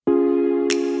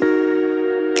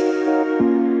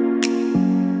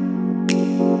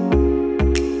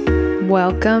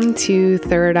Welcome to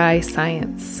Third Eye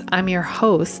Science. I'm your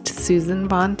host, Susan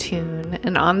Von Toon,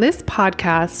 and on this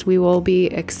podcast, we will be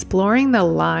exploring the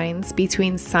lines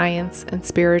between science and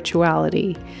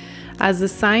spirituality. As a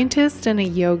scientist and a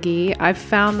yogi, I've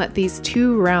found that these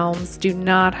two realms do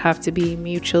not have to be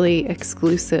mutually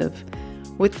exclusive.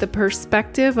 With the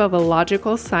perspective of a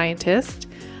logical scientist,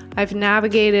 I've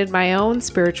navigated my own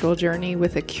spiritual journey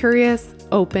with a curious,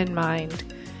 open mind.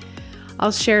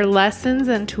 I'll share lessons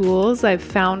and tools I've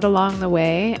found along the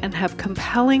way and have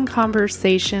compelling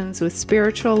conversations with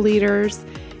spiritual leaders,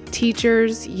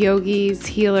 teachers, yogis,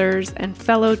 healers, and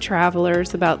fellow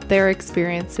travelers about their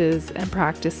experiences and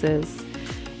practices.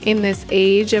 In this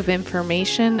age of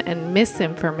information and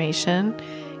misinformation,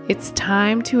 it's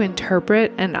time to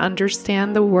interpret and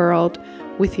understand the world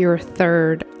with your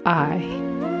third eye.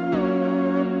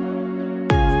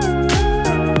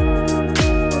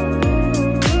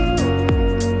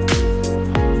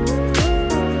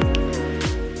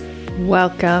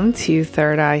 Welcome to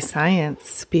Third Eye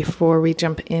Science. Before we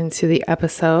jump into the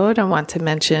episode, I want to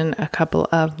mention a couple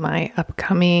of my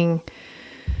upcoming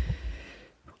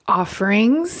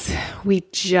offerings. We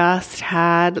just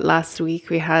had, last week,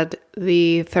 we had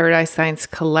the Third Eye Science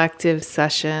Collective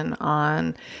session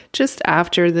on just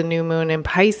after the new moon in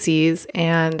Pisces,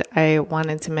 and I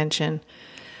wanted to mention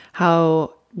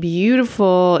how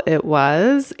beautiful it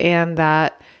was and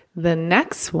that the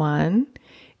next one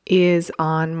is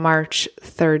on March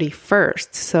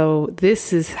 31st. So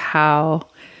this is how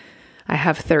I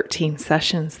have 13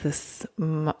 sessions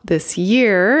this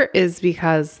year, is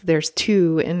because there's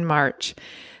 2 in March.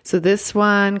 So this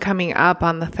one coming up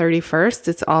on the 31st,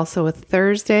 it's also a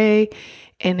Thursday,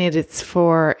 and it's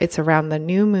around the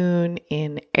new moon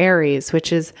in Aries,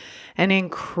 which is an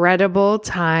incredible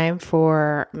time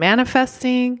for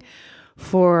manifesting,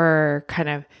 for kind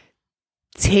of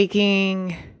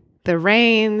taking the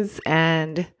reins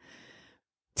and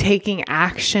taking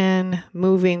action,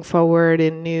 moving forward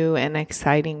in new and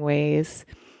exciting ways.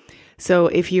 So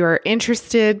if you are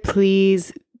interested,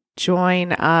 please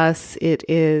join us. It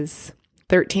is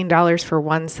 $13 for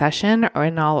one session,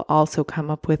 and I'll also come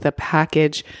up with a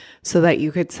package so that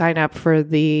you could sign up for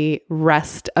the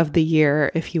rest of the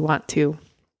year if you want to.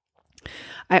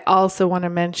 I also want to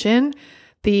mention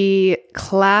the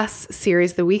class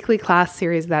series, the weekly class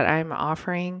series that I'm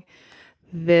offering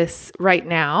this right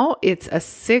now. It's a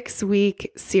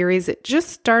 6-week series. It just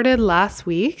started last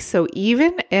week. So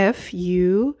even if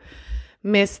you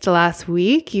missed last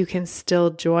week, you can still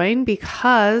join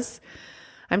because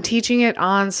I'm teaching it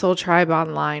on Soul Tribe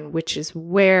Online, which is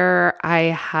where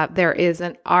there is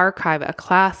an archive, a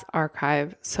class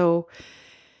archive. So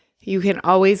you can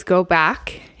always go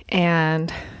back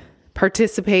and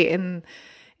participate in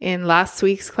last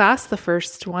week's class, the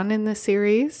first one in the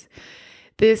series.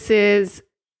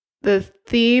 The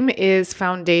theme is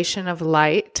Foundation of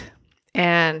Light,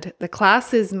 and the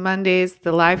class is Mondays.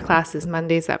 The live class is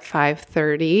Mondays at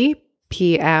 5:30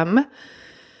 p.m.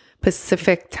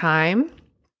 Pacific time.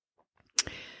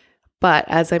 But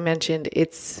as I mentioned,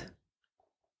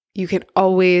 you can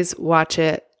always watch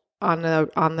it on the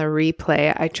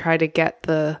replay. I try to get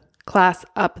the class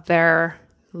up there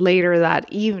later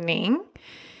that evening.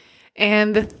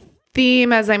 And the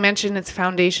theme, as I mentioned, it's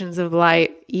Foundations of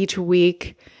Light. Each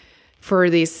week for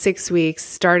these 6 weeks,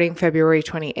 starting February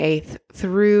 28th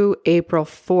through April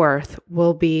 4th,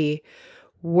 will be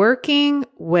working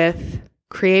with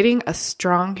creating a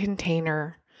strong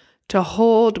container to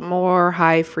hold more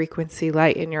high frequency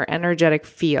light in your energetic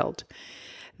field.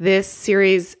 This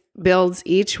series builds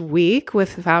each week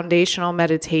with foundational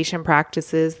meditation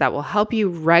practices that will help you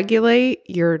regulate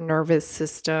your nervous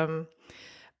system,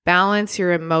 balance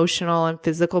your emotional and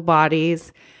physical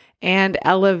bodies, and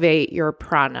elevate your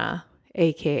prana,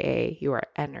 aka your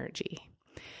energy.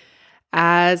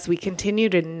 As we continue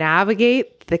to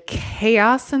navigate the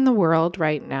chaos in the world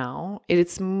right now,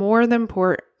 it's more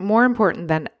important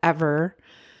than ever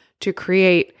to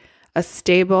create a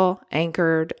stable,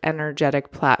 anchored,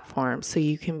 energetic platform so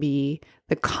you can be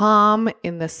the calm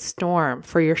in the storm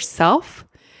for yourself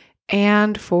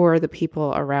and for the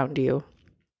people around you.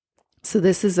 So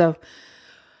the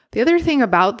other thing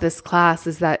about this class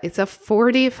is that it's a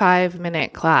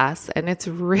 45-minute class, and it's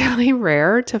really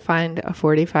rare to find a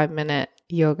 45-minute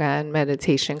yoga and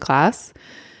meditation class.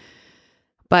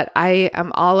 But I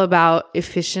am all about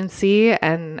efficiency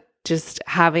and just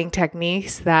having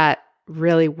techniques that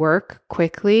really work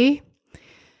quickly.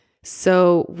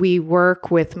 So we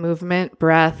work with movement,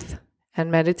 breath,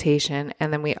 and meditation,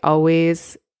 and then we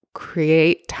always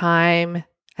create time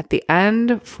at the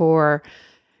end for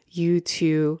you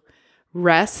to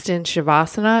rest in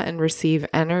Shavasana and receive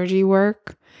energy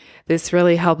work. This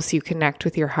really helps you connect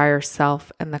with your higher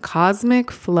self and the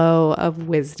cosmic flow of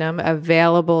wisdom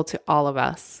available to all of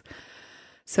us.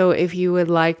 So if you would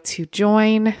like to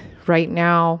join right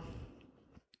now,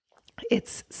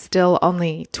 it's still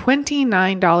only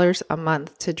 $29 a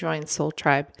month to join Soul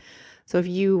Tribe. So if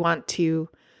you want to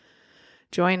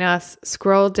join us,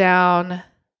 scroll down.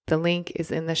 The link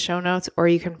is in the show notes, or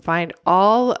you can find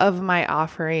all of my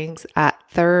offerings at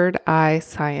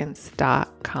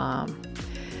thirdeyescience.com.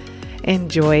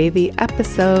 Enjoy the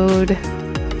episode.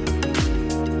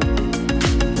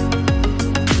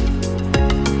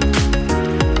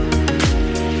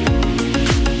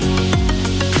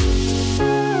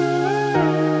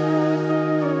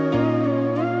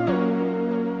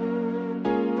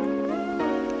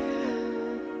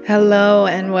 Hello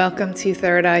and welcome to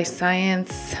Third Eye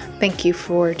Science. Thank you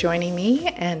for joining me,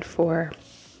 and for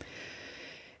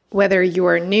whether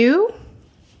you're new,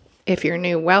 if you're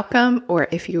new, welcome, or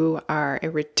if you are a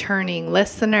returning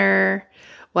listener,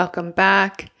 welcome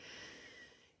back.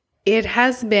 It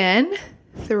has been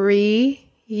 3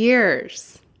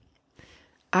 years.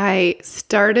 I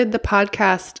started the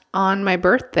podcast on my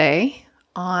birthday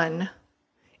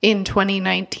in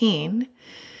 2019.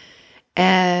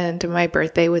 And my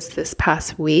birthday was this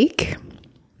past week.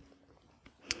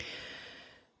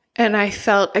 And I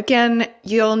felt, again,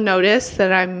 you'll notice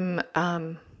that I'm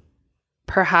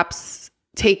perhaps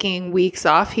taking weeks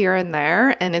off here and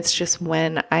there. And it's just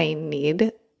when I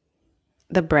need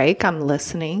the break, I'm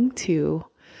listening to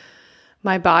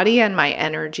my body and my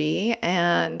energy.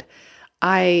 And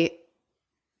I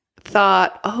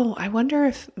thought, I wonder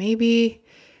if maybe...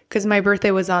 because my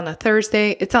birthday was on a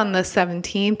Thursday. It's on the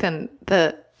 17th, and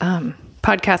the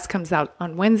podcast comes out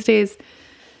on Wednesdays.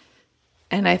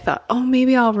 And I thought,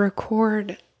 maybe I'll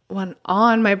record one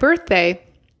on my birthday.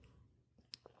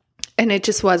 And it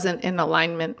just wasn't in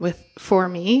alignment for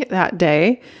me that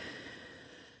day.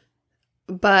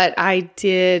 But I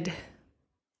did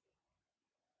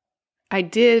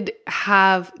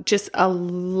have just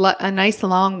a nice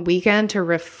long weekend to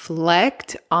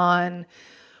reflect on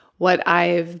what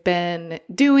I've been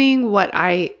doing,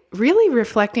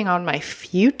 reflecting on my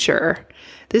future.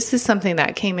 This is something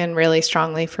that came in really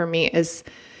strongly for me, is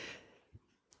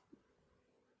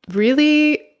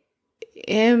really,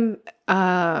 it's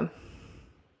not,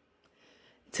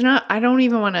 I don't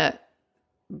even want to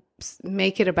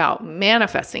make it about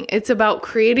manifesting. It's about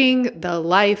creating the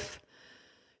life,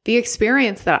 the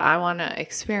experience that I want to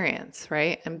experience,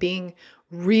 right? And being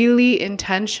really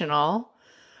intentional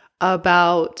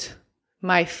about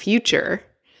my future,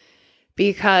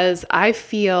 because I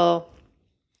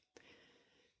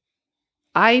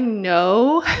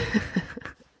know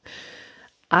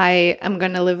I am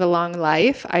going to live a long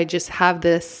life. I just have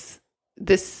this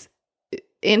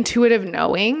intuitive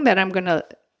knowing that I'm going to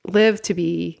live to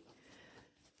be,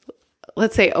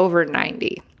 let's say, over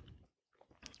 90.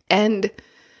 And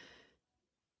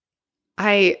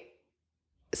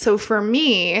so for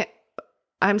me,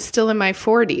 I'm still in my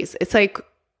 40s. It's like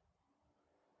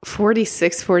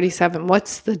 46, 47.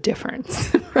 What's the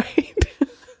difference, right?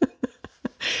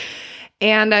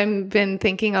 And I've been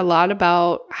thinking a lot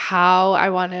about how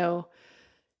I want to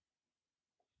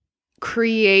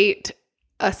create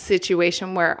a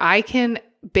situation where I can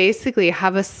basically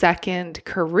have a second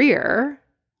career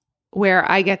where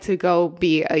I get to go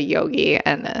be a yogi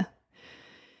and a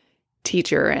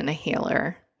teacher and a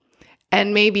healer.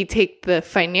 And maybe take the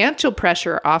financial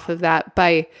pressure off of that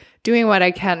by doing what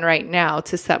I can right now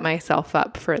to set myself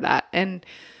up for that. And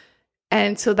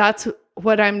so that's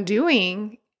what I'm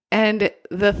doing. And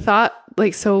the thought,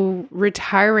 so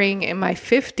retiring in my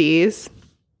 50s,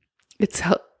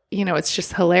 it's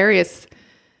just hilarious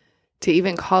to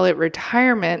even call it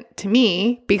retirement to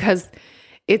me, because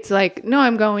it's like, no,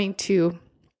 I'm going to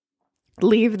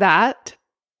leave that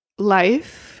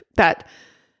life, that,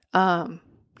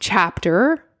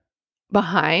 chapter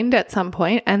behind at some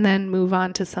point, and then move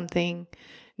on to something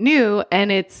new.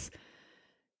 And it's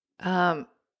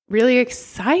really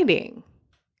exciting.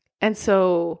 And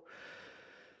so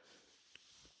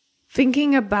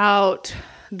thinking about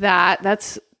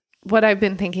that's what I've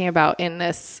been thinking about in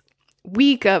this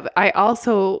week of, I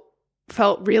also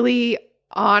felt really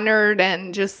honored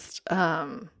and just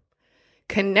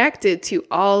connected to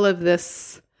all of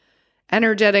this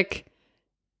energetic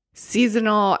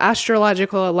seasonal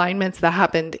astrological alignments that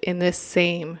happened in this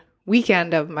same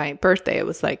weekend of my birthday. It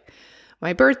was like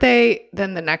my birthday,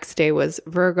 then the next day was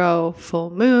Virgo full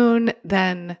moon,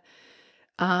 then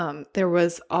there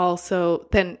was also,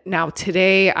 then now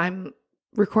today I'm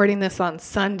recording this on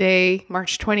Sunday,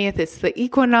 March 20th. It's the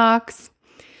equinox.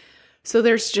 So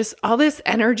there's just all this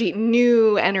energy,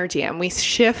 new energy, and we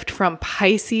shift from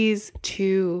Pisces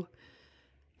to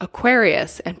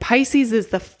Aquarius, and Pisces is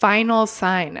the final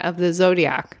sign of the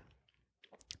zodiac.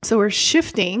 So we're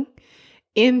shifting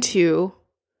into,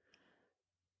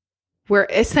 we're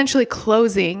essentially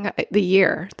closing the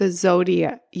year, the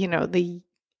zodiac, the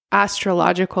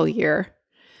astrological year,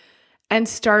 and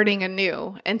starting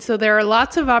anew. And so there are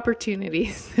lots of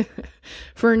opportunities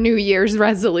for New Year's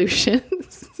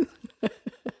resolutions.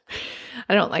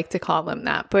 I don't like to call them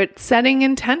that, but setting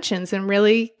intentions and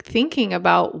really thinking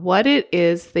about what it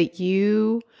is that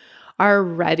you are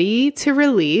ready to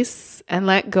release and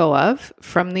let go of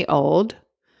from the old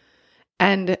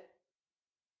and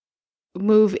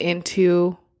move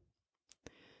into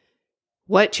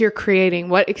what you're creating,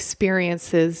 what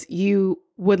experiences you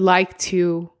would like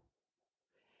to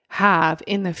have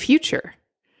in the future.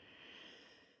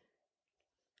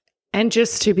 And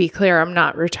just to be clear, I'm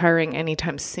not retiring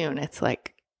anytime soon. It's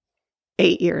like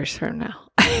 8 years from now.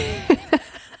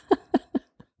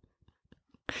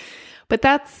 But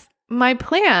that's my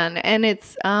plan. And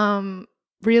it's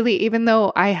really, even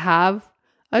though I have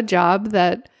a job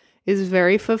that is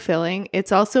very fulfilling,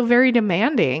 it's also very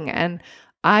demanding. And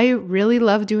I really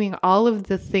love doing all of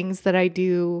the things that I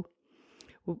do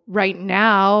right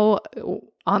now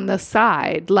on the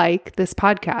side, like this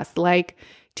podcast, like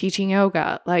teaching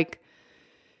yoga, like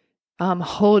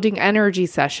holding energy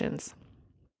sessions.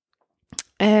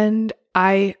 And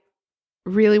I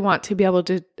really want to be able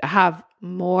to have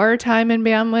more time and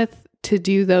bandwidth to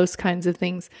do those kinds of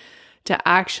things, to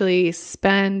actually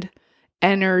spend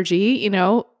energy,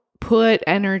 put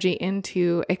energy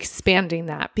into expanding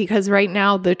that. Because right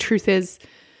now, the truth is,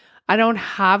 I don't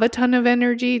have a ton of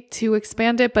energy to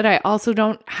expand it, but I also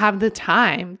don't have the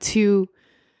time to,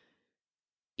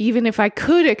 even if I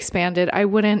could expand it, I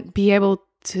wouldn't be able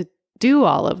to do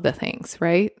all of the things,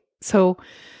 right? So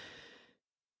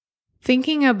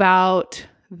thinking about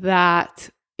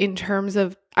that in terms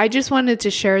of, I just wanted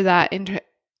to share that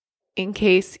in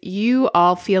case you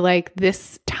all feel like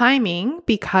this timing,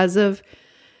 because of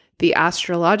the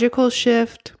astrological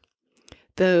shift,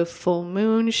 the full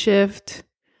moon shift,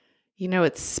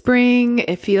 it's spring,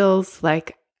 it feels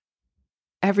like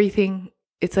everything,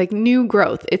 it's like new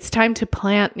growth. It's time to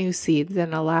plant new seeds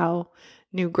and allow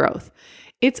new growth.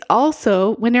 It's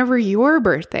also whenever your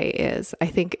birthday is, I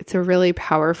think it's a really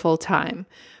powerful time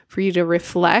for you to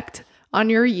reflect on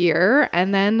your year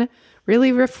and then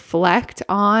really reflect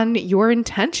on your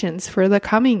intentions for the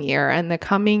coming year and the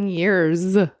coming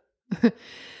years.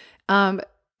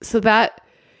 So that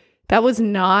was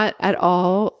not at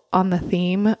all on the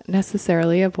theme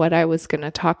necessarily of what I was going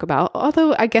to talk about,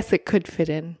 although I guess it could fit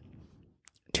in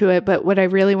to it. But what I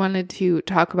really wanted to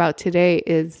talk about today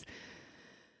is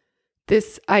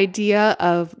this idea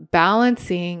of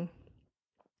balancing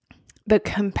the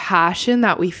compassion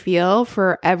that we feel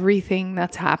for everything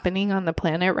that's happening on the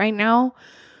planet right now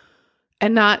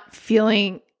and not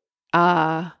feeling,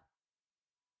 not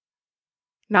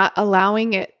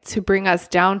allowing it to bring us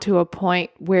down to a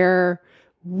point where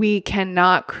we are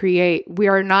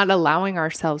not allowing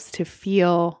ourselves to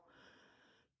feel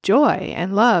joy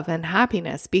and love and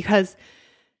happiness, because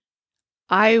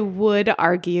I would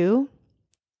argue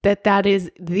that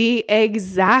is the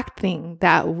exact thing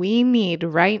that we need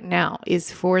right now,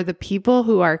 is for the people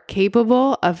who are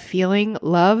capable of feeling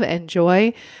love and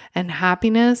joy and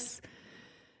happiness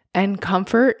and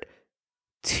comfort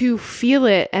to feel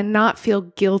it and not feel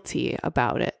guilty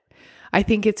about it. I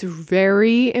think it's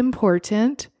very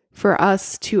important for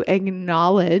us to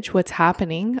acknowledge what's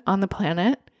happening on the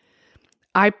planet.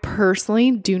 I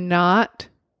personally do not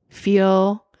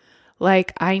feel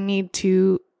like I need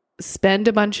to spend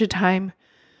a bunch of time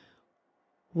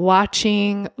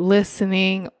watching,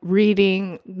 listening,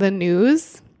 reading the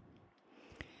news,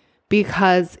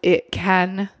 because it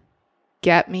can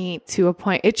get me to a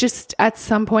point. It just, at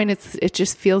some point, it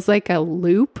just feels like a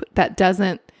loop that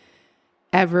doesn't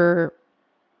ever,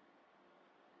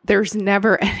 there's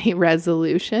never any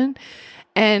resolution.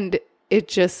 And it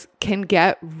just can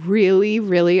get really,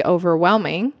 really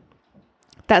overwhelming.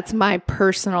 That's my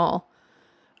personal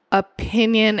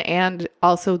opinion, and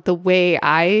also the way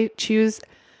I choose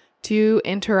to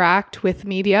interact with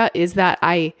media is that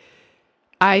I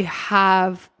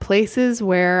have places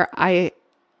where I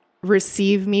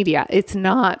receive media. It's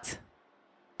not,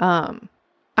 I'm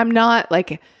not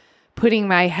like putting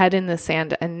my head in the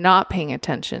sand and not paying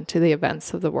attention to the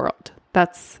events of the world.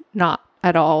 That's not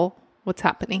at all what's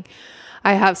happening.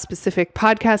 I have specific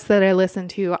podcasts that I listen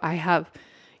to. I have,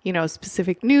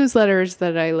 specific newsletters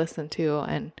that I listen to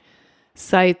and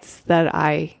sites that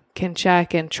I can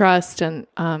check and trust. And,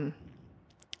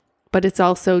 but it's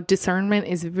also discernment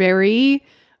is very,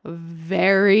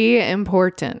 very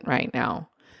important right now.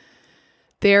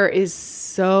 There is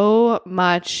so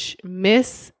much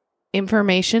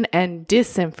misinformation and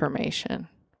disinformation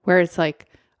where it's like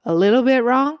a little bit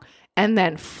wrong and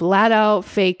then flat out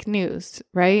fake news,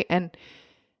 right? And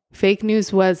fake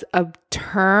news was a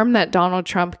term that Donald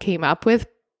Trump came up with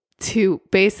to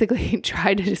basically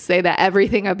try to just say that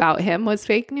everything about him was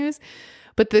fake news.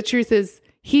 But the truth is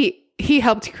he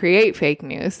helped create fake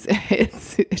news.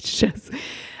 It's just,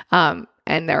 and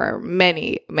there are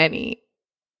many, many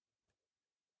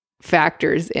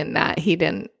factors in that.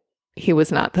 He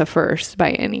was not the first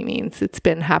by any means. It's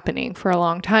been happening for a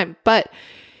long time, but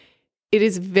it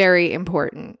is very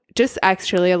important. Just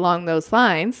actually along those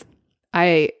lines,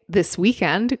 I, this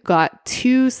weekend, got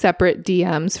 2 separate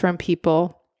DMs from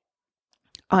people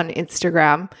on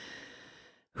Instagram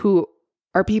who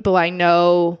are people I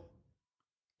know.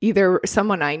 Either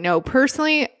someone I know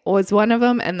personally was one of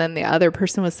them, and then the other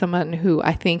person was someone who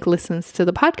I think listens to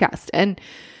the podcast. And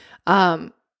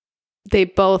they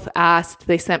both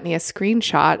they sent me a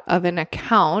screenshot of an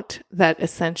account that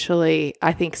essentially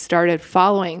I think started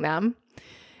following them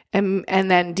and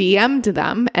then DM'd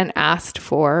them and asked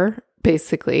for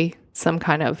basically some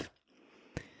kind of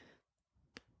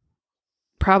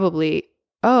probably,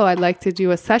 oh, I'd like to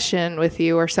do a session with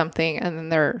you or something. And then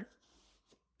they're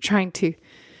trying to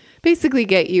basically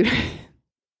get you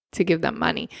to give them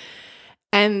money.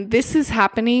 And this is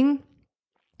happening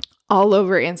all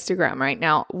over Instagram right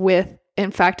now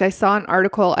in fact, I saw an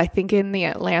article, I think in The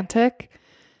Atlantic,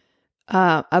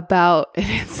 about, and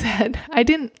it said, I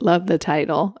didn't love the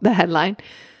title, the headline.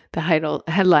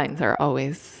 Headlines are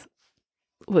always,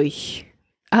 but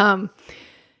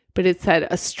it said,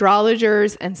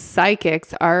 astrologers and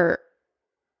psychics are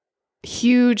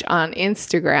huge on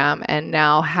Instagram, and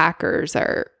now hackers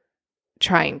are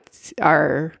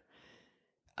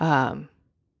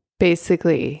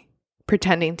basically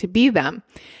pretending to be them.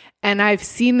 And I've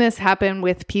seen this happen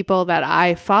with people that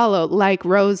I follow, like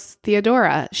Rose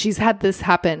Theodora. She's had this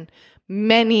happen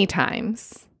many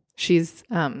times. She's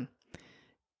an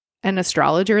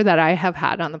astrologer that I have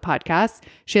had on the podcast.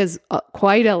 She has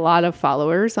quite a lot of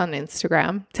followers on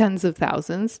Instagram, tens of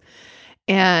thousands.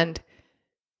 And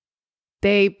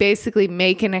they basically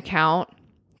make an account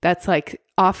that's like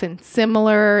often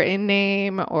similar in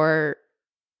name, or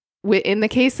in the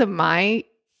case of my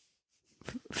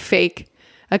fake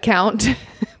account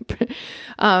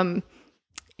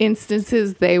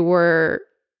instances, they were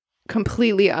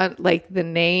completely like the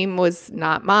name was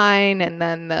not mine, and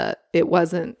then it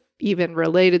wasn't even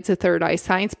related to Third Eye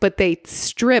Science, but they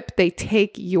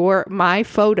take my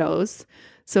photos.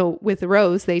 So with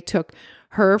Rose, they took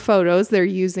her photos they're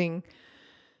using,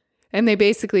 and they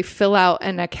basically fill out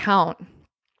an account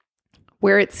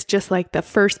where it's just like the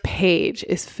first page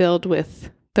is filled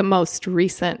with the most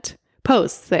recent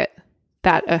posts that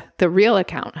the real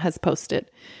account has posted.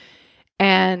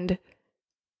 And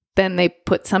then they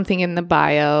put something in the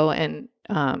bio, and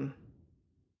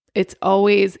it's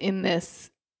always in this,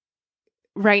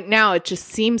 right now it just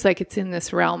seems like it's in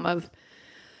this realm of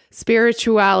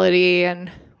spirituality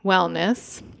and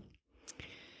wellness.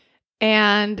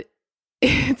 And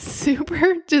it's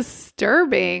super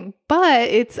disturbing, but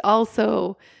it's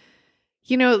also,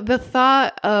 the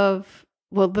thought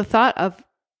of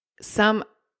some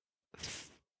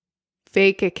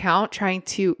fake account trying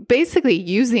to basically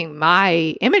using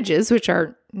my images, which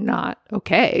are not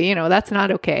okay. That's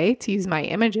not okay to use my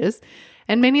images.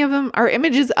 And many of them are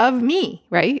images of me,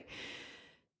 right?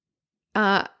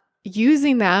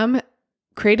 Using them,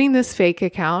 creating this fake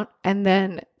account, and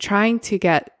then trying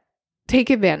to take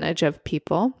advantage of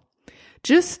people.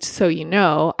 Just so you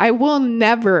know, I will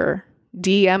never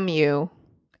DM you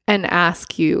and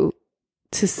ask you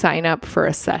to sign up for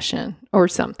a session or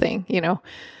something,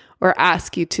 or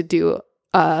ask you to do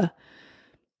a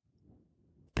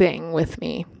thing with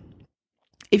me.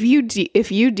 If you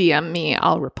DM me,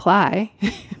 I'll reply,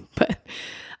 but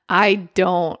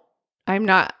I'm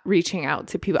not reaching out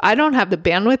to people. I don't have the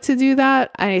bandwidth to do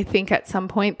that. I think at some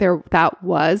point that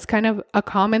was kind of a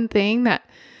common thing, that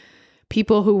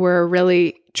people who were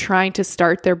really trying to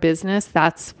start their business,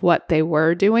 that's what they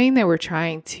were doing. They were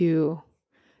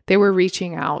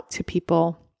reaching out to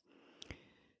people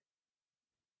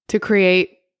to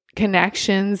create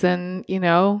connections and,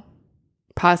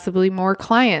 possibly more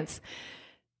clients.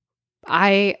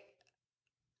 I'm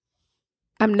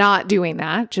not doing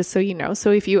that, just so you know.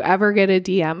 So if you ever get a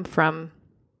DM from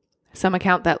some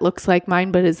account that looks like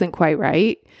mine but isn't quite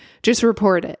right, just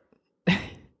report it.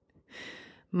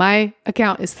 My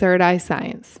account is Third Eye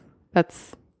Science.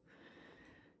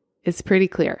 It's pretty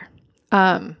clear.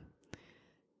 And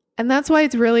that's why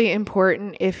it's really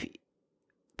important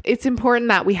it's important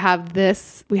that we have the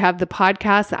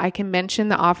podcast that I can mention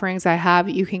the offerings I have.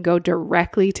 You can go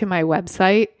directly to my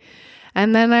website.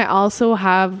 And then I also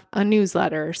have a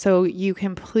newsletter. So you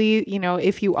can please,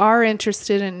 if you are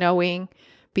interested in knowing,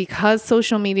 because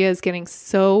social media is getting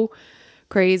so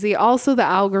crazy. Also, the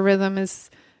algorithm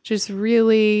is just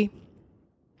algorithms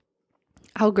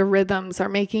are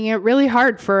making it really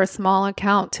hard for a small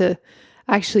account to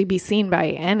actually be seen by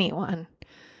anyone.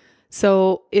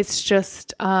 So it's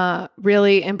just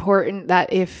really important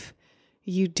that if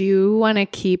you do want to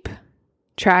keep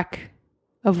track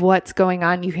of what's going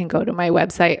on, you can go to my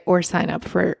website or sign up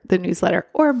for the newsletter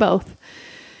or both.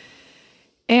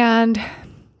 And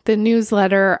the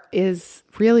newsletter is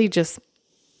really just,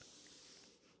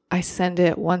 I send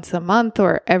it once a month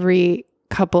or every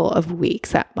couple of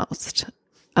weeks at most.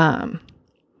 And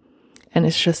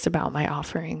it's just about my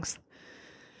offerings.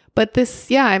 But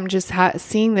I'm just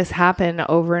seeing this happen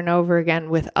over and over again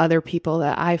with other people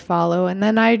that I follow. And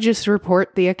then I just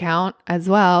report the account as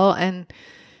well. And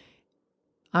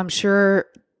I'm sure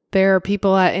there are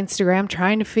people at Instagram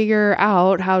trying to figure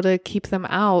out how to keep them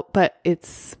out. But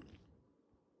it's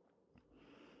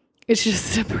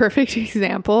just a perfect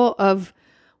example of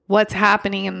what's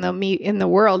happening in the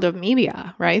world of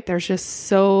media, right?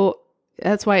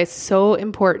 That's why it's so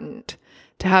important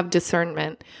to have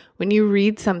discernment. When you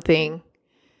read something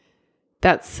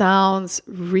that sounds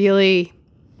really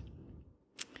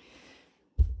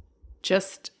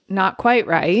just not quite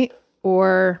right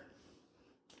or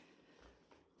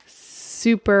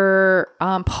super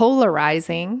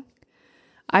polarizing,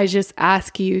 I just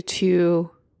ask you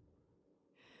to,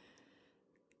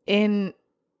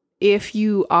 if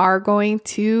you are going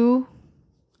to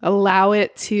allow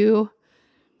it to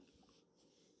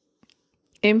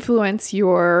influence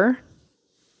your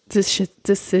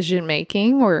decision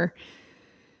making or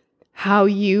how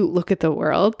you look at the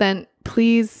world, then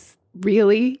please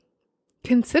really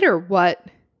consider what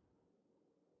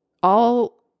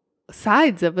all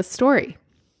sides of a story,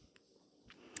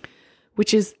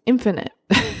 which is infinite.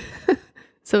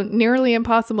 So nearly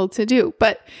impossible to do,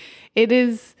 but it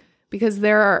is, because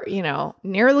there are,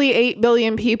 nearly 8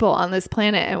 billion people on this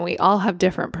planet and we all have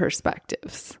different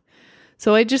perspectives.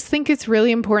 So I just think it's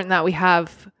really important that we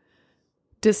have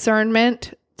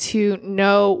discernment to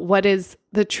know what is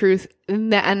the truth.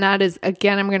 And that is,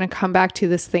 again, I'm going to come back to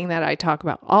this thing that I talk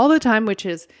about all the time, which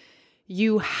is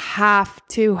you have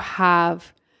to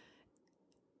have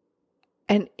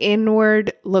an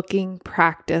inward looking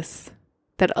practice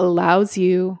that allows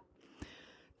you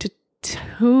to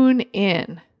tune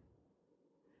in,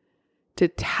 to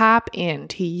tap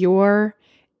into your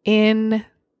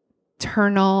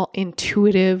internal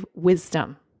intuitive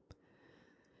wisdom.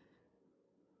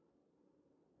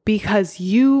 Because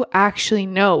you actually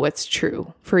know what's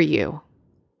true for you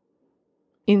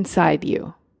inside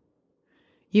you.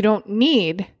 You don't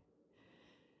need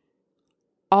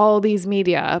all these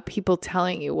media people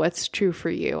telling you what's true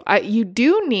for you. You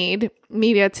do need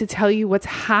media to tell you what's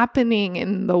happening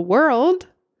in the world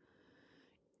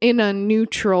in a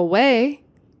neutral way.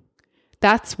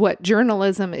 That's what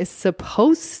journalism is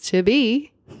supposed to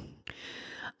be.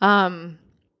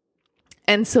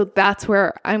 And so that's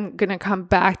where I'm going to come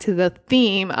back to the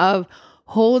theme of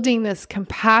holding this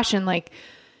compassion. Like,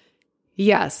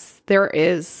 yes, there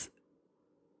is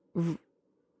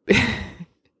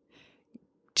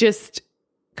just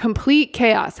complete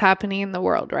chaos happening in the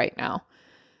world right now.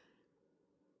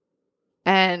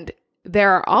 And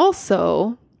there are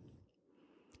also,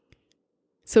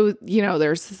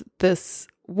 there's this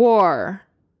war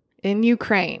in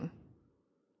Ukraine.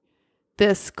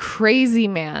 This crazy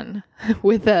man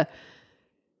with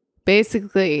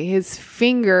basically his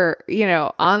finger,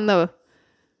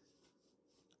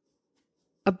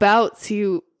 about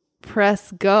to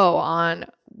press go on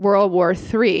World War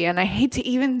III. And I hate to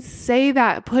even say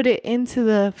that, put it into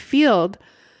the field,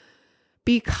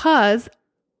 because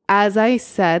as I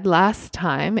said last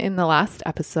time in the last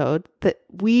episode, that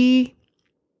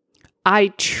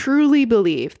I truly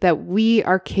believe that we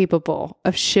are capable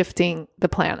of shifting the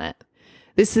planet.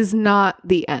 This is not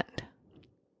the end.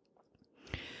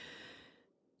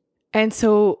 And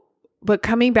so, but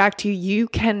coming back to you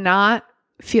cannot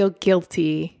feel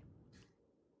guilty,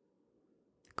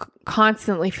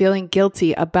 constantly feeling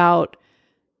guilty about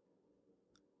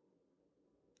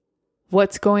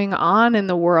what's going on in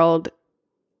the world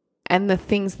and the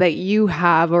things that you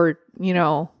have, or,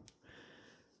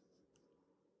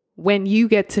 when you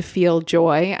get to feel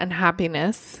joy and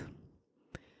happiness,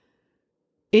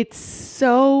 it's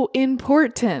so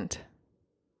important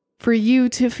for you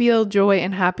to feel joy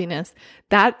and happiness.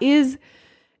 That is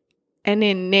an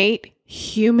innate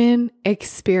human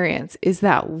experience, is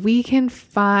that we can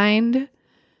find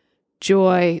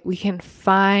joy, we can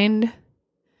find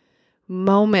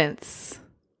moments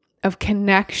of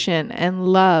connection and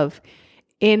love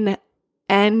in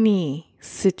any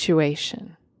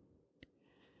situation.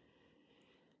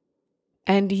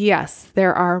 And yes,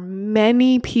 there are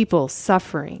many people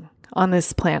suffering on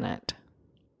this planet.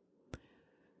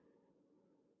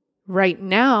 Right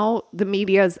now, the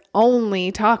media is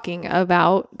only talking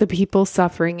about the people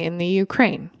suffering in the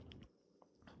Ukraine.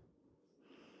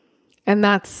 And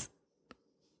that's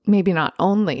maybe not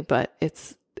only, but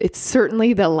it's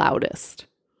certainly the loudest.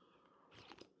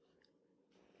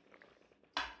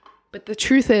 But the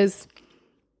truth is,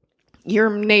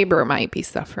 your neighbor might be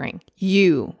suffering.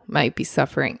 You might be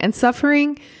suffering. And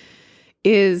suffering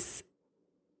is,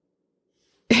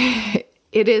 it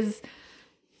is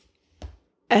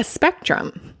a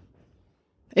spectrum.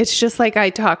 It's just like I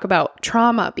talk about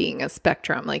trauma being a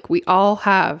spectrum. Like we all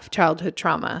have childhood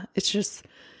trauma. It's just,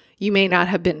 you may not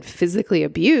have been physically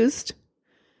abused,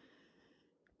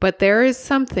 but there is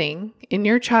something in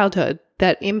your childhood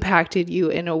that impacted you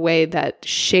in a way that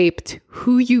shaped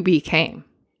who you became.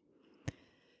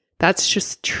 That's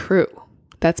just true.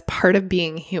 That's part of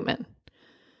being human.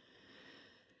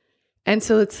 And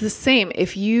so it's the same.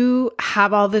 If you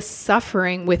have all this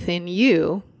suffering within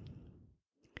you,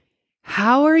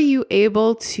 how are you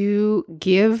able to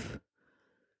give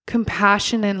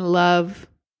compassion and love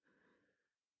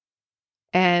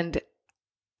and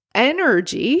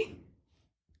energy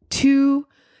to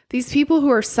these people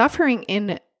who are suffering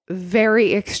in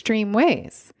very extreme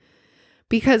ways?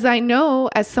 Because I know,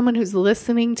 as someone who's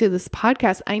listening to this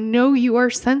podcast, I know you are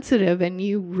sensitive and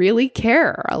you really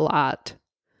care a lot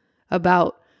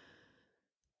about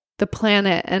the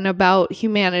planet and about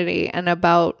humanity and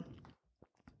about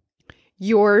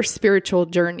your spiritual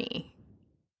journey.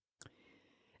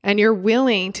 And you're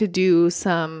willing to do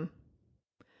some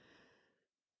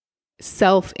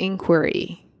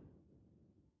self-inquiry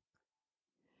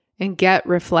and get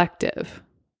reflective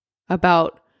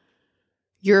about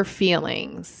your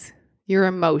feelings, your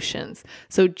emotions.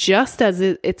 So just as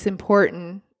it's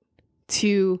important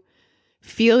to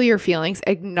feel your feelings,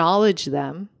 acknowledge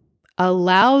them,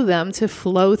 allow them to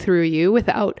flow through you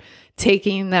without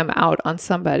taking them out on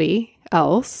somebody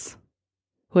else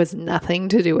who has nothing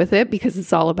to do with it because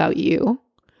it's all about you.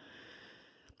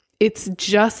 It's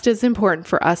just as important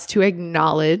for us to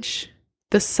acknowledge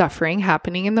the suffering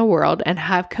happening in the world and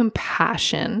have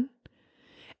compassion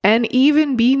and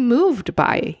even be moved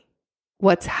by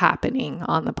what's happening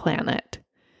on the planet.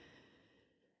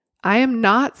 I am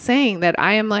not saying that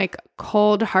I am like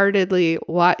cold-heartedly,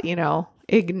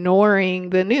 ignoring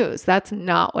the news. That's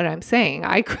not what I'm saying.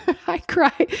 I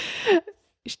cry.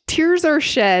 Tears are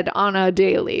shed on the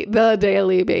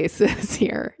daily basis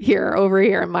here over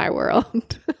here in my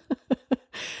world.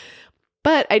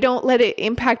 But I don't let it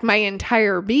impact my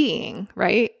entire being,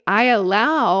 right?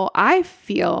 I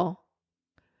feel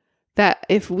that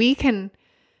if we can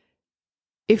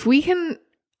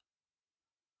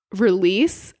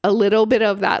release a little bit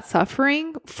of that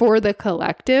suffering for the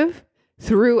collective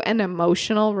through an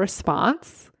emotional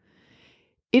response,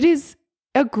 it is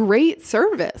a great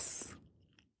service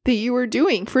that you are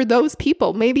doing for those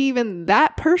people. Maybe even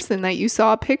that person that you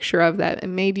saw a picture of that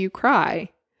and made you cry.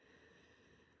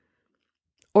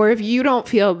 Or if you don't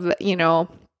feel,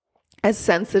 as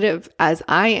sensitive as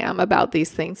I am about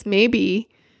these things, maybe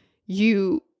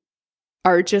you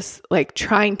are just like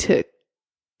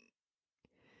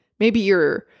maybe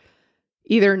you're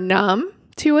either numb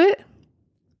to it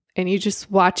and you just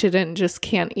watch it and just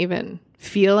can't even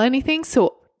feel anything.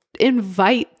 So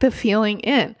invite the feeling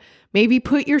in. Maybe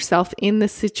put yourself in the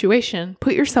situation,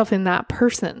 put yourself in that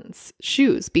person's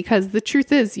shoes, because the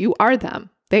truth is you are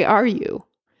them. They are you.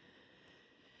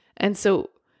 And so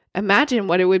imagine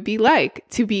what it would be like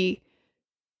to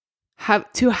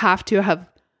have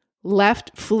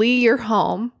flee your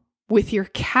home with your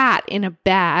cat in a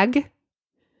bag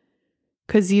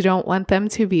because you don't want them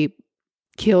to be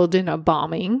killed in a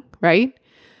bombing, right?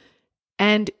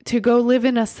 And to go live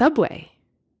in a subway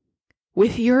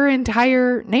with your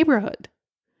entire neighborhood.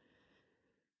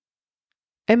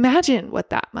 Imagine what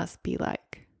that must be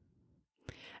like.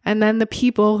 And then the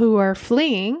people who are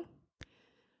fleeing,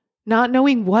 not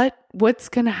knowing what's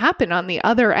going to happen on the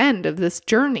other end of this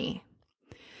journey.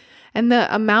 And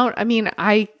the amount,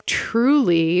 I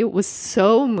truly was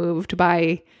so moved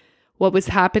by what was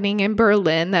happening in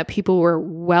Berlin, that people were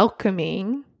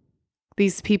welcoming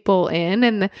these people in.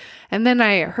 And then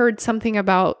I heard something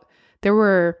about there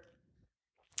were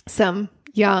some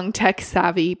young tech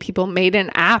savvy people made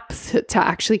an app to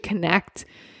actually connect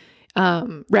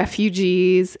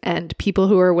refugees and people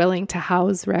who are willing to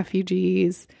house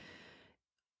refugees.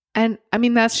 And I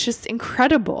mean, that's just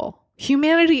incredible.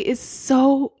 Humanity is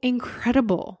so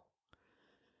incredible.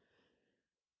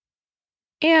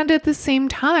 And at the same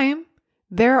time,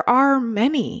 there are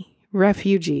many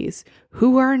refugees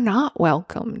who are not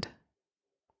welcomed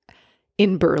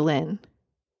in Berlin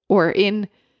or in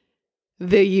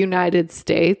the United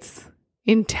States,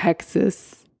 in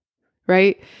Texas,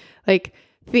 right? Like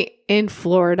in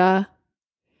Florida,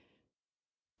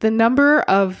 the number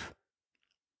of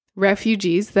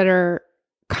refugees that are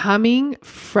coming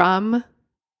from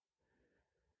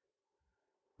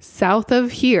south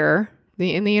of here,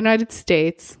 in the United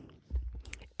States,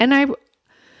 and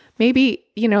maybe,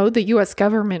 the US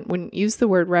government wouldn't use the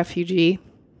word refugee,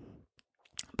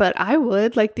 but I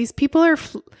would. Like, these people are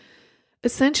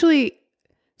essentially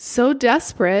so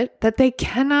desperate that they're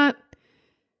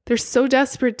so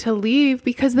desperate to leave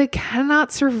because they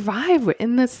cannot survive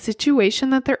in the situation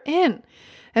that they're in.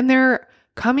 And they're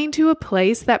coming to a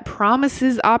place that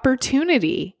promises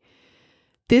opportunity.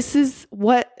 This is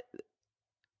what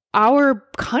our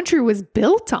country was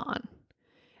built on.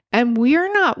 And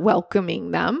we're not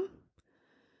welcoming them.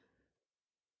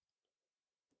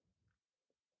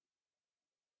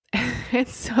 And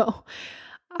so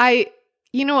I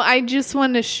just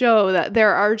want to show that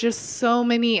there are just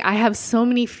I have so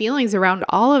many feelings around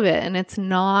all of it. And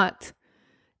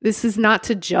this is not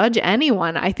to judge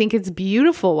anyone. I think it's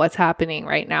beautiful what's happening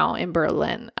right now in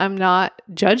Berlin. I'm not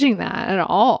judging that at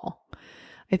all.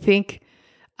 I think,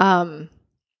 but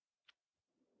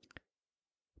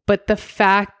the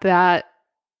fact that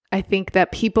I think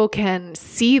that people can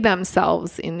see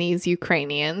themselves in these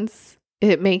Ukrainians,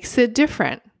 it makes it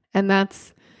different. And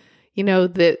that's,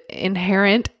 the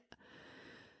inherent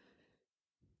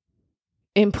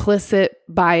implicit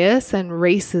bias and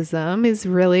racism is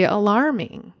really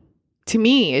alarming. To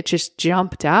me, it just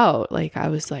jumped out. Like, I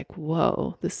was like,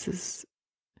 whoa, this is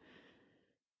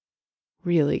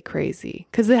really crazy.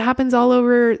 Because it happens all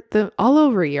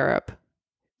over Europe.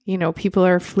 People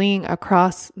are fleeing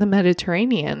across the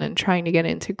Mediterranean and trying to get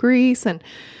into Greece and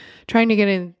trying to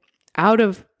get out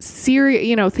of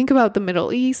Syria. Think about the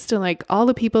Middle East and like all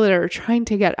the people that are trying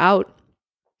to get out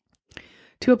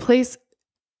to a place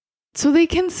so they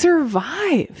can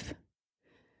survive.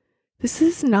 This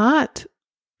is not,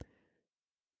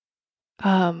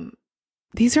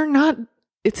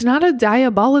 it's not a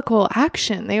diabolical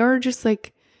action. They are just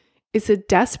like, it's a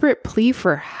desperate plea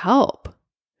for help.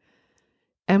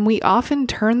 And we often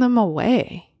turn them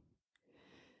away.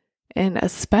 And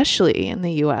especially in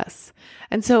the US.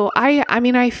 And so I'm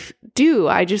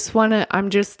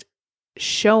just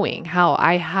showing how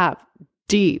I have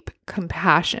deep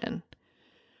compassion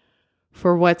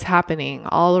for what's happening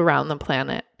all around the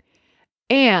planet.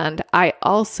 And I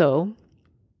also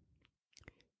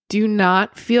do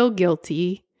not feel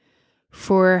guilty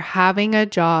for having a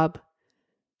job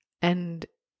and,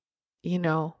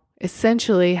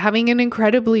 essentially having an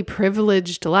incredibly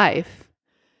privileged life.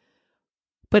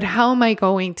 But how am I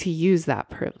going to use that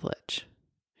privilege?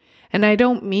 And I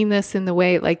don't mean this in the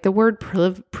way, like the word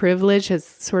privilege has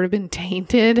sort of been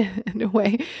tainted in a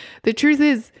way. The truth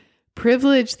is,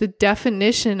 privilege, the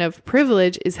definition of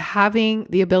privilege is having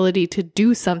the ability to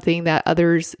do something that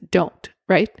others don't,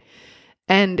 right?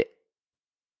 And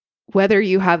whether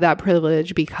you have that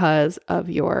privilege because of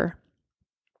your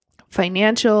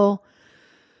financial,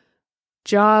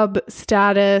 job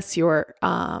status, your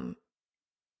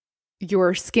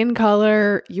skin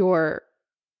color, your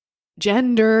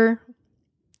gender,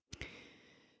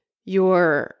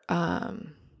 your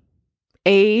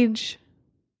age,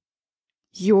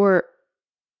 your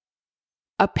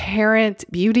apparent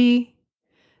beauty.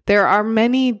 There are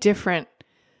many different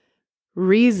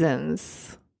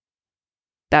reasons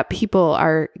that people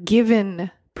are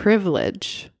given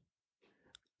privilege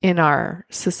in our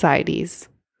societies.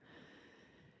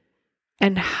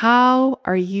 And how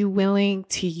are you willing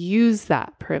to use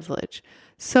that privilege?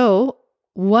 So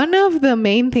one of the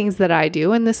main things that I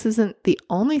do, and this isn't the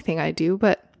only thing I do,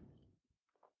 but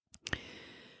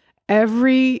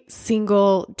every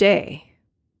single day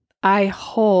I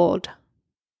hold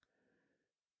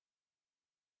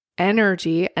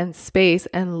energy and space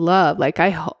and love. Like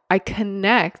I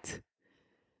connect,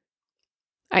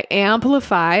 I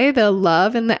amplify the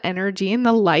love and the energy and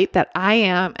the light that I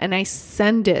am, and I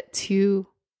send it to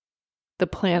the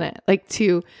planet, like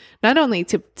to not only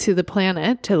to the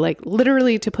planet, to like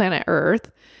literally to planet Earth,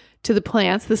 to the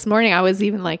plants. This morning I was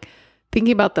even like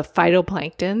thinking about the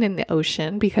phytoplankton in the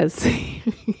ocean because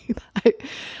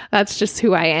that's just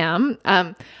who I am.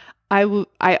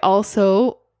 I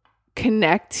also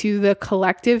connect to the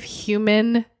collective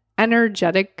human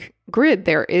energetic grid.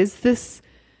 There is this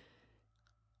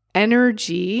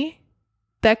energy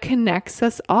that connects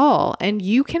us all, and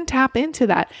you can tap into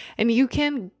that and you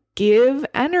can give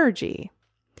energy.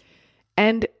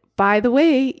 And by the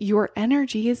way, your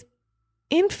energy is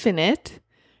infinite,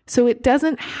 so it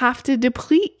doesn't have to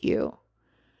deplete you.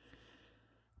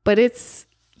 But it's,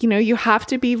 you have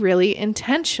to be really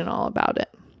intentional about it.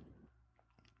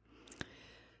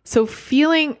 So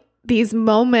feeling these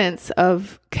moments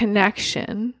of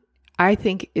connection, I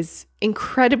think, is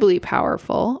incredibly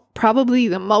powerful, probably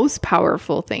the most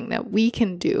powerful thing that we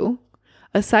can do,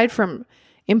 aside from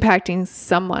impacting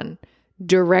someone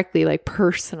directly, like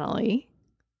personally.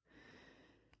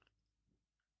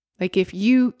 Like if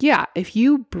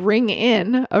you bring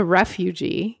in a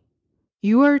refugee,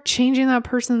 you are changing that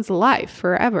person's life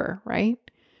forever, right?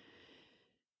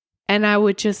 And I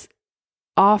would just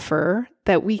offer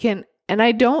that we can, and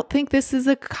I don't think this is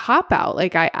a cop-out.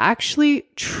 Like I actually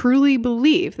truly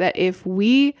believe that if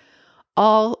we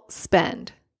all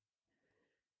spend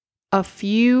a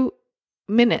few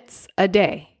minutes a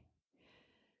day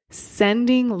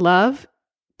sending love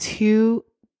to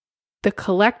the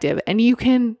collective, and you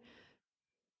can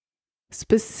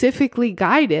specifically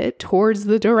guide it towards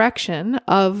the direction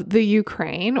of the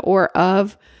Ukraine or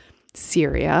of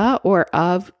Syria or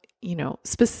of,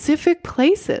 specific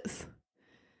places,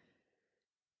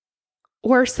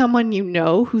 or someone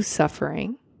who's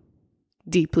suffering,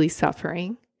 deeply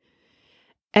suffering.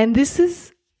 And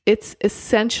it's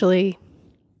essentially,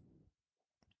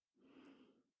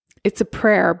 it's a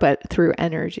prayer, but through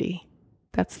energy.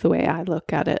 That's the way I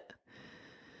look at it.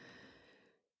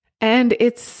 And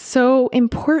it's so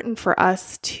important for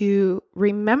us to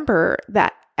remember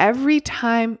that every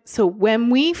time, so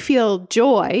when we feel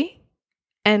joy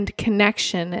and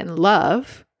connection and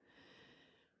love,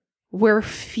 we're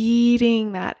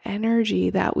feeding that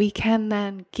energy that we can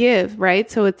then give, right?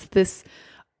 So it's this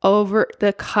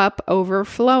the cup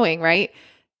overflowing, right?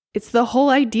 It's the whole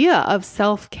idea of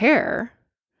self-care.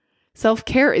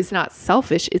 Self-care is not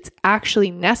selfish. It's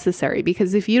actually necessary,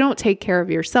 because if you don't take care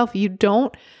of yourself, you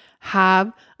don't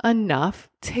have enough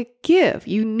to give.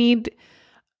 You need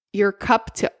your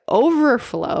cup to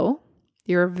overflow,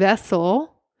 your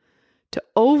vessel to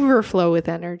overflow with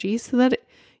energy so that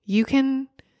you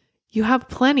have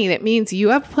plenty. That means you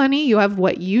have plenty. You have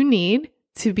what you need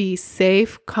to be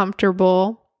safe,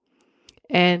 comfortable,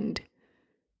 and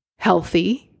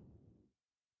healthy.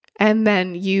 And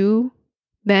then you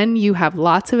have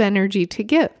lots of energy to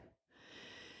give.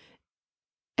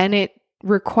 And it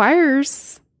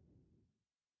requires,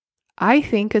 I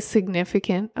think, a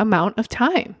significant amount of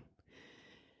time.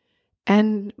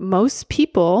 And most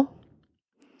people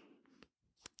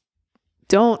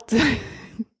don't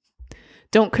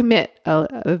commit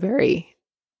a very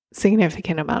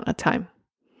significant amount of time.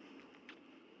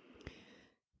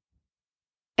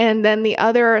 And then the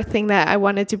other thing that I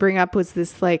wanted to bring up was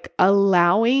this, like,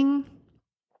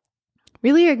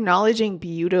 really acknowledging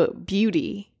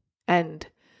beauty and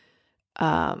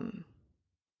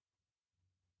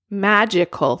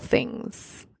magical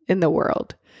things in the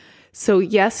world. So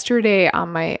yesterday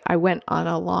I went on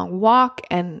a long walk,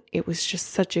 and it was just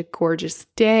such a gorgeous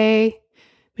day.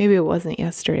 Maybe it wasn't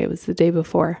yesterday, it was the day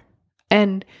before.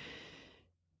 And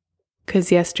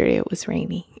because yesterday it was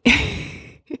rainy.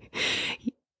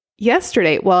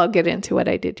 I'll get into what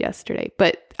I did yesterday.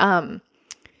 But so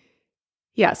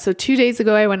 2 days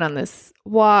ago I went on this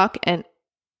walk, and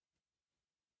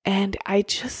I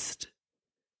just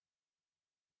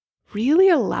really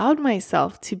allowed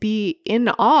myself to be in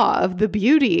awe of the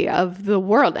beauty of the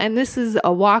world. And this is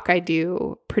a walk I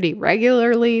do pretty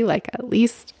regularly, like at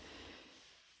least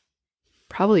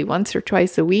probably once or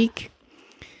twice a week.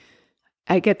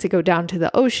 I get to go down to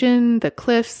the ocean, the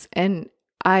cliffs, and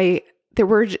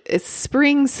it's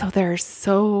spring, so there's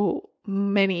so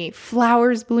many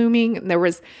flowers blooming. And there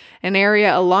was an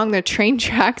area along the train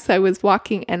tracks I was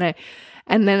walking, and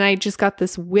then I just got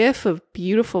this whiff of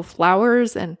beautiful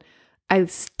flowers, and I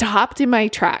stopped in my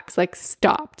tracks, and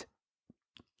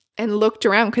looked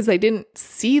around because I didn't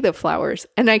see the flowers,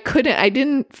 and I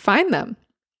didn't find them.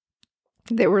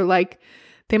 They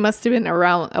must have been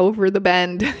around over the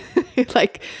bend,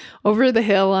 like over the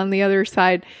hill on the other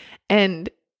side.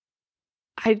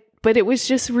 But it was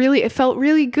just it felt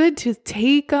really good to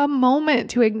take a moment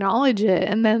to acknowledge it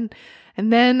and then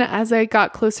And then as I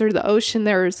got closer to the ocean,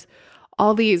 there's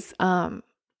all these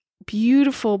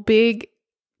beautiful big,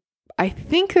 I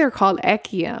think they're called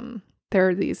echium.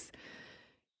 They're these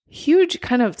huge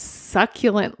kind of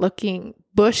succulent looking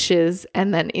bushes.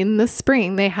 And then in the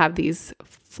spring, they have these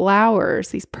flowers,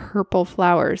 these purple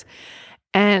flowers.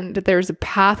 And there's a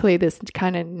pathway this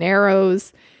kind of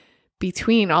narrows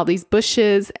between all these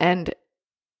bushes, and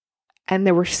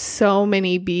there were so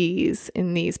many bees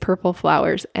in these purple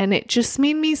flowers, and it just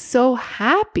made me so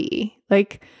happy,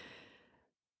 like,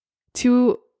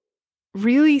 to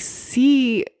really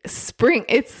see spring.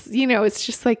 It's, it's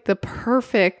just like the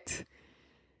perfect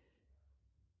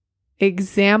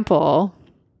example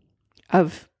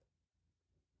of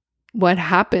what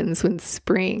happens when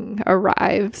spring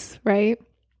arrives, right?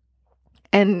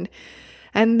 And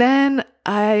then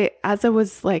as I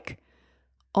was like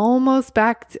almost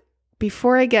back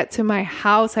before I get to my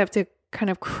house, I have to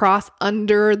kind of cross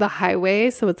under the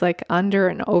highway. So it's like under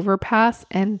an overpass,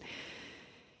 and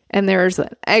there's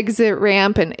an exit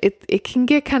ramp, and it can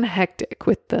get kind of hectic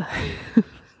with the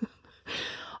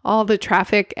all the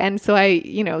traffic. And so I,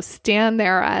 stand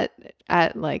there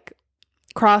at like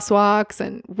crosswalks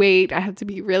and wait. I have to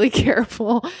be really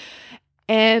careful.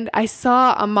 And I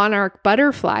saw a monarch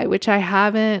butterfly, which I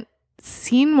haven't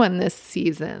seen one this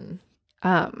season.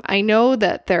 I know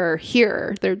that they're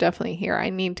here. They're definitely here. I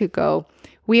need to go.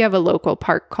 We have a local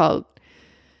park called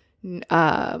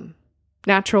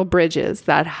Natural Bridges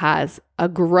that has a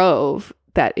grove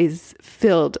that is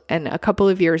filled. And a couple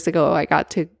of years ago, I got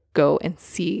to go and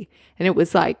see, and it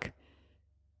was like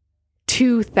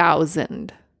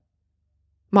 2,000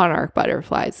 monarch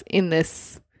butterflies in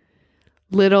this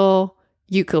little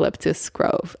eucalyptus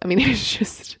grove. I mean, it's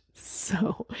just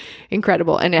so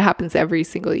incredible. And it happens every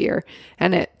single year.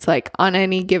 And it's like on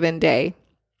any given day,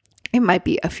 it might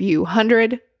be a few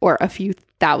hundred or a few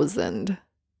thousand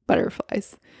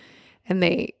butterflies. And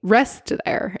they rest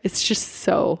there. It's just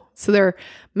so there,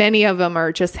 many of them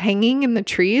are just hanging in the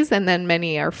trees, and then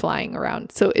many are flying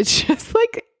around. So it's just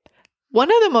like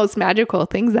one of the most magical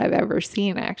things I've ever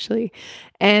seen, actually.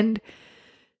 And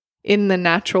in the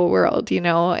natural world,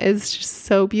 is just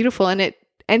so beautiful.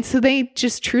 And so they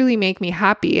just truly make me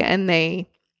happy, and they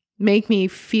make me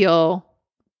feel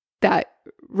that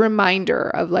reminder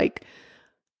of like,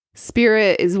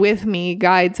 spirit is with me,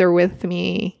 guides are with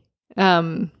me.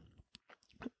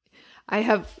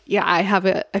 I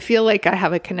feel like I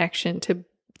have a connection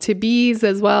to bees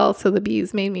as well. So the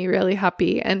bees made me really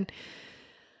happy. And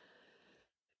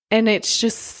it's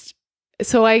just,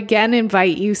 so I again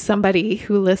invite you, somebody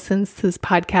who listens to this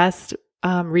podcast,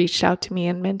 reached out to me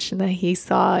and mentioned that he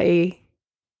saw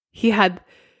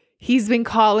he's been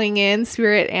calling in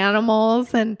spirit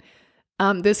animals, and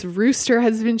this rooster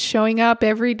has been showing up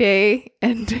every day,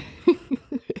 and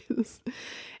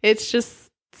it's just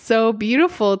so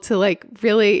beautiful to like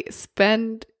really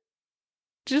spend,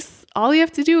 just all you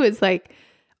have to do is like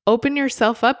open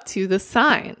yourself up to the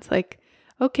signs, like,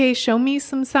 okay, show me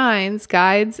some signs,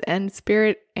 guides and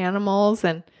spirit animals,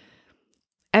 and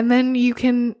then you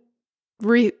can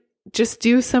just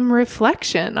do some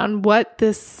reflection on what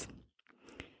this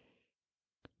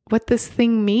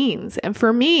thing means. And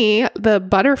for me, the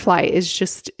butterfly is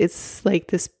just, it's like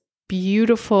this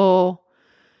beautiful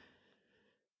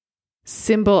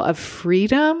symbol of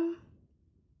freedom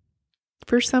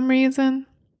for some reason.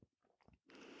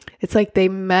 It's like they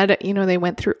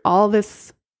went through all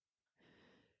this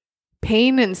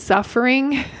pain and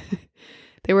suffering.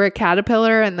 They were a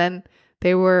caterpillar, and then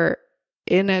they were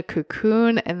in a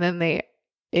cocoon, and then they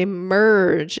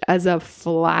emerge as a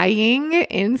flying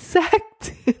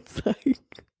insect. It's like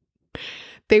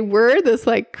they were this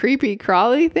like creepy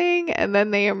crawly thing, and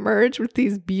then they emerge with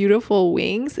these beautiful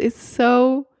wings. It's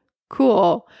so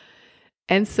cool.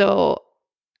 And so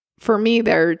for me,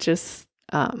 they're just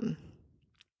they're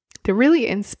really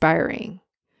inspiring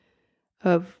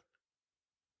of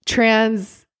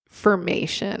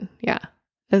transformation. Yeah.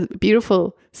 A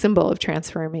beautiful symbol of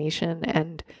transformation,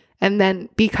 and then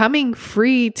becoming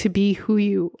free to be who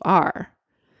you are.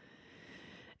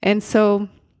 And so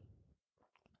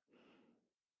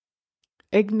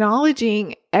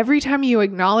acknowledging, every time you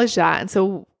acknowledge that, and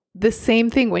so the same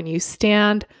thing when you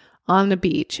stand on the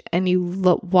beach and you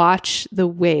watch the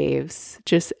waves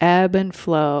just ebb and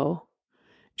flow,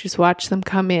 just watch them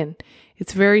come in.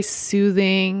 It's very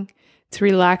soothing. It's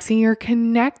relaxing. You're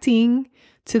connecting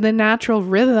to the natural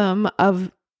rhythm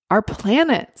of our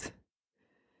planet.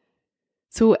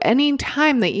 So any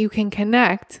time that you can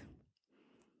connect,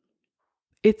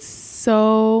 it's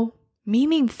so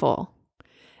meaningful.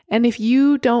 And if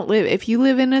you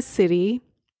live in a city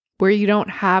where you don't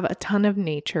have a ton of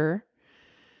nature,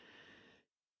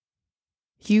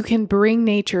 you can bring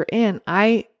nature in.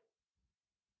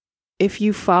 If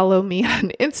you follow me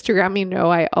on Instagram, you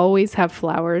know I always have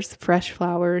flowers, fresh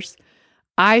flowers.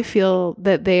 I feel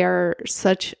that they are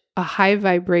such a high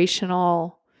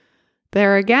vibrational,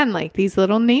 they're again like these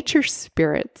little nature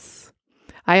spirits.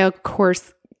 I, of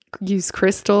course, use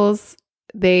crystals.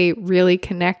 They really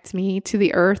connect me to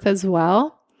the earth as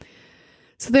well.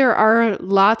 So there are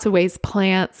lots of ways,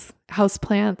 plants, house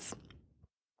plants.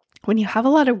 When you have a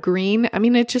lot of green, I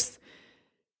mean,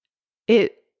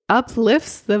 it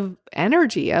uplifts the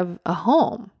energy of a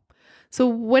home. So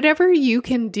whatever you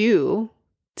can do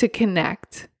to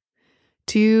connect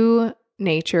to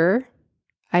nature,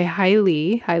 I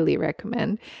highly, highly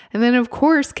recommend. And then, of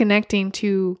course, connecting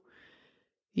to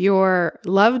your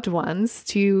loved ones,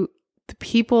 to the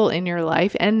people in your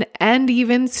life, and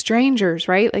even strangers,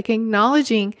 right? Like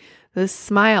acknowledging the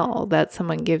smile that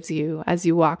someone gives you as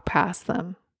you walk past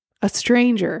them, a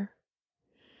stranger.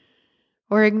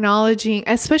 Or acknowledging,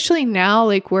 especially now,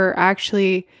 like we're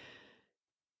actually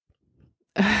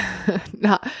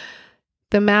not,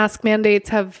 the mask mandates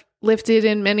have lifted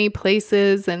in many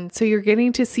places. And so you're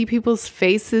getting to see people's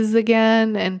faces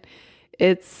again. And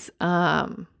it's, I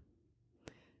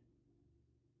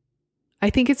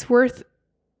think it's worth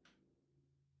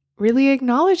really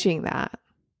acknowledging that.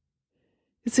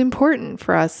 It's important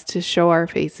for us to show our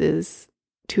faces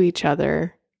to each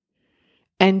other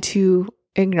and to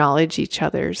acknowledge each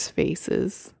other's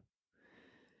faces.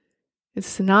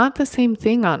 It's not the same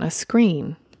thing on a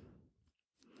screen.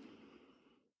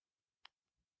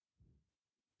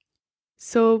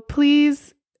 So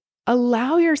please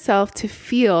allow yourself to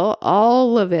feel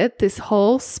all of it, this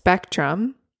whole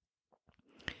spectrum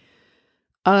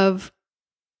of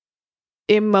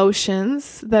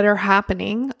emotions that are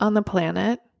happening on the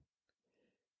planet.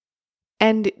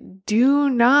 And do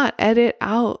not edit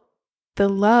out the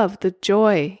love, the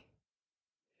joy,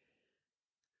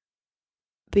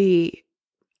 the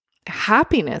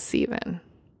happiness even.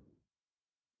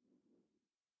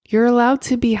 You're allowed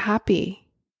to be happy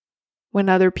when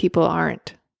other people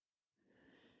aren't.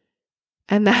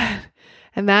 And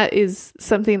that is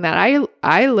something that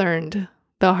I learned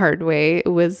the hard way. It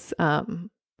was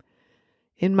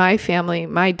in my family,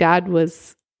 my dad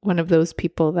was one of those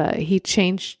people that he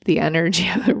changed the energy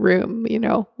of the room, you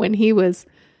know, when he was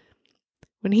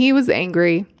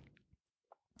angry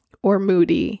or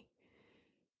moody,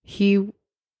 he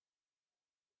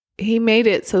made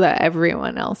it so that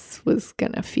everyone else was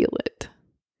going to feel it.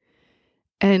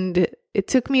 And it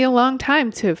took me a long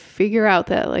time to figure out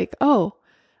that, like, oh,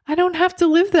 I don't have to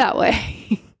live that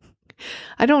way.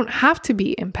 I don't have to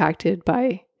be impacted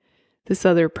by this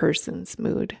other person's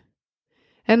mood.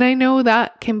 And I know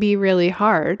that can be really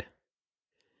hard.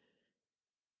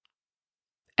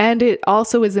 And it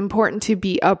also is important to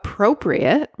be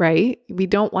appropriate, right? We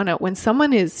don't want to, when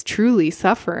someone is truly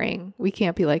suffering, we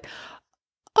can't be like,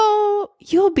 oh,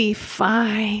 you'll be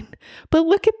fine, but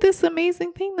look at this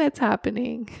amazing thing that's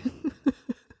happening.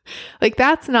 Like,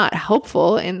 that's not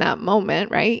helpful in that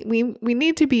moment, right? We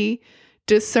need to be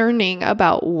discerning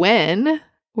about when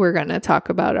we're going to talk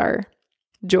about our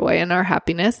joy and our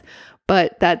happiness,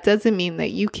 but that doesn't mean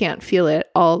that you can't feel it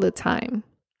all the time.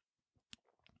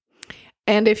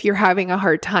 And if you're having a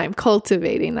hard time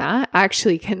cultivating that,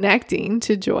 actually connecting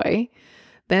to joy,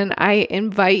 then I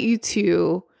invite you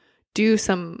to do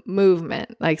some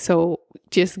movement. Like, so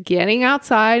just getting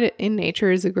outside in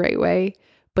nature is a great way,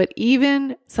 but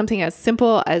even something as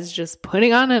simple as just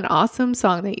putting on an awesome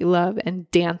song that you love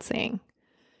and dancing.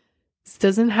 This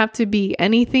doesn't have to be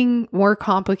anything more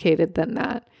complicated than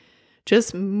that.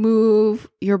 Just move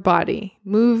your body,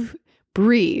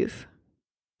 breathe.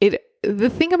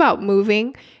 The thing about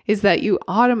moving is that you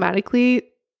automatically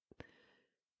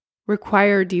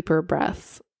require deeper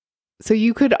breaths. So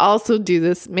you could also do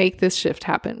this, make this shift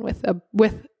happen with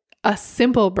a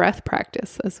simple breath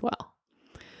practice as well.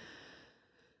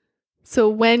 So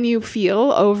when you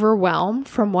feel overwhelmed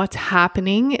from what's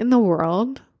happening in the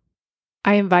world,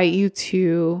 I invite you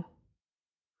to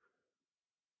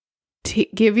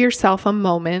give yourself a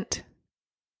moment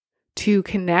to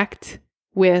connect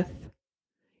with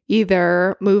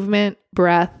either movement,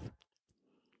 breath,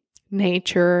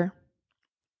 nature,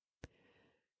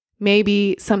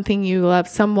 maybe something you love,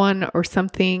 someone or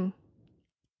something,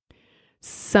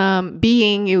 some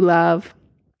being you love.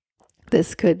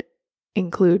 This could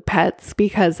include pets,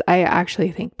 because I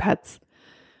actually think pets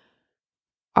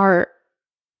are,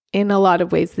 in a lot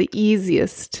of ways, the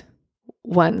easiest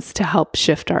ones to help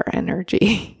shift our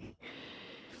energy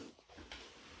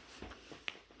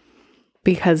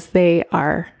because they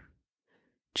are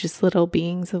just little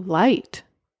beings of light.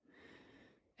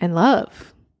 and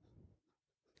love.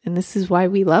 And this is why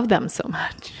we love them so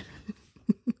much.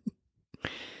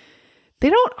 They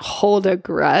don't hold a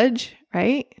grudge,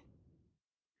 right?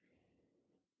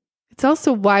 It's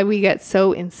also why we get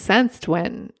so incensed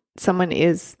when someone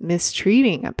is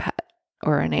mistreating a pet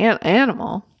or an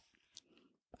animal.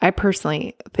 I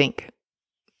personally think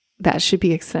that should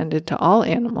be extended to all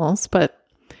animals, but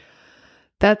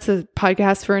that's a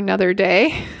podcast for another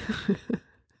day.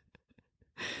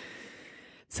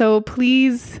 So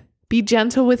please be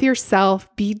gentle with yourself.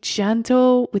 Be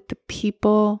gentle with the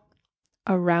people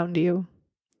around you.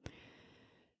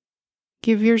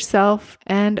 Give yourself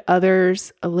and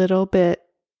others a little bit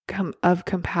of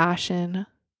compassion.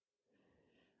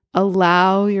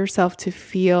 Allow yourself to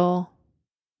feel,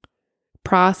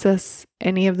 process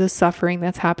any of the suffering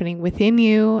that's happening within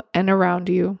you and around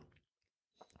you,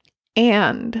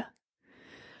 and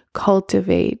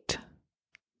cultivate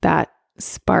that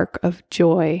spark of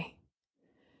joy.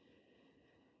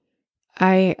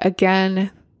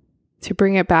 Again, to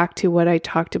bring it back to what I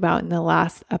talked about in the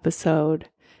last episode,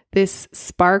 this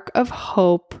spark of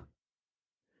hope,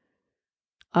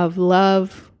 of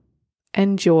love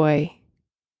and joy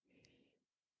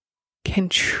can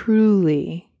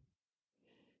truly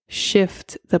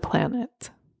shift the planet.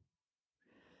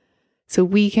 So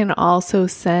we can also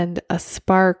send a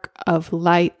spark of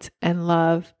light and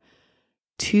love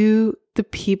to the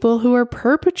people who are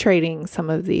perpetrating some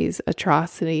of these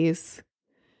atrocities,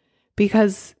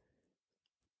 because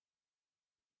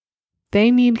they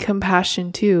need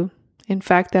compassion too. In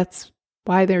fact, that's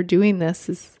why they're doing this,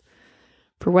 is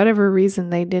for whatever reason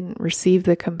they didn't receive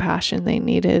the compassion they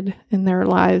needed in their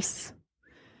lives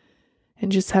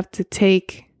and just have to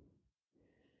take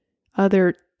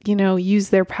use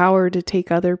their power to take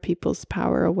other people's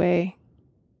power away.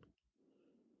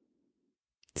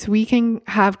 So we can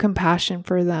have compassion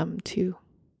for them too,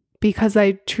 because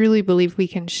I truly believe we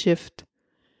can shift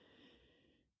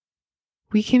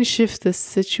this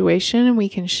situation, and we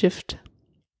can shift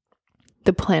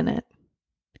the planet.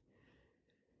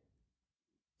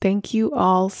 Thank you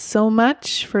all so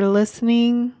much for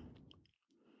listening.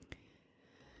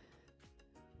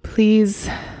 Please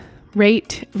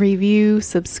rate, review,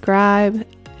 subscribe,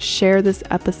 share this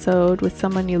episode with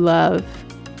someone you love.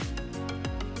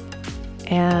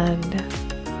 And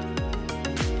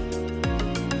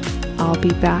I'll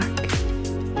be back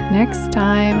next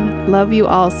time. Love you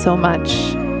all so much.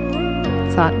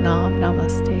 Sat Nam.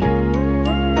 Namaste.